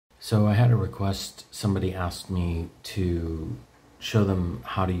So I had a request. Somebody asked me to show them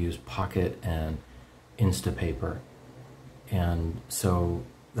how to use Pocket and Instapaper. And so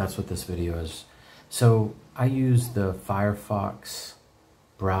that's what this video is. So I use the Firefox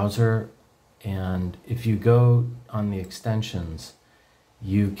browser, and if you go on the extensions,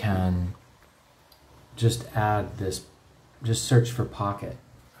 you can just add this, just search for Pocket.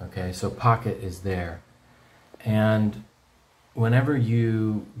 Okay, so Pocket is there. And whenever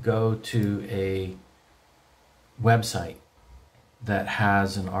you go to a website that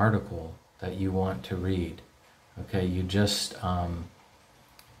has an article that you want to read, okay, you just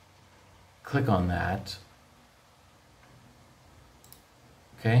click on that.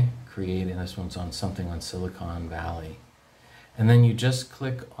 Okay, create, and this one's on something on Silicon Valley. And then you just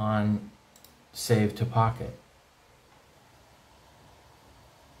click on Save to Pocket.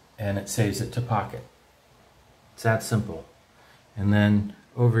 And it saves it to Pocket. It's that simple. And then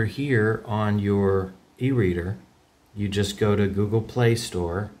over here on your e-reader, you just go to Google Play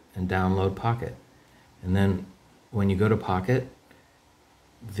Store and download Pocket. And then when you go to Pocket,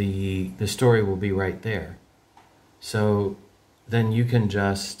 the story will be right there. So then you can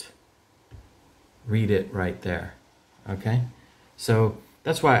just read it right there. Okay? So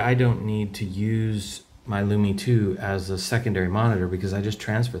that's why I don't need to use my Lumi 2 as a secondary monitor, because I just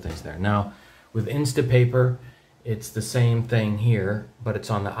transfer things there. Now with Instapaper, it's the same thing here, but it's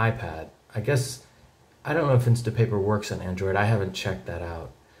on the iPad. I guess, I don't know if Instapaper works on Android. I haven't checked that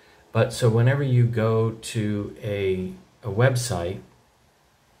out. But so whenever you go to a website,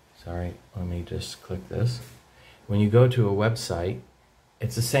 sorry, let me just click this. When you go to a website,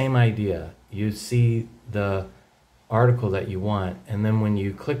 it's the same idea. You see the article that you want, and then when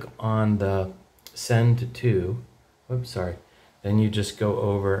you click on the send to, oops, sorry, then you just go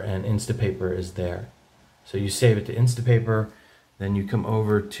over and Instapaper is there. So you save it to Instapaper, then you come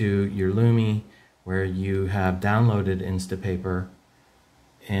over to your Lumi where you have downloaded Instapaper,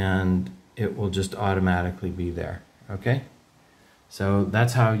 and it will just automatically be there. Okay? So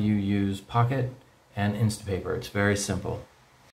that's how you use Pocket and Instapaper. It's very simple.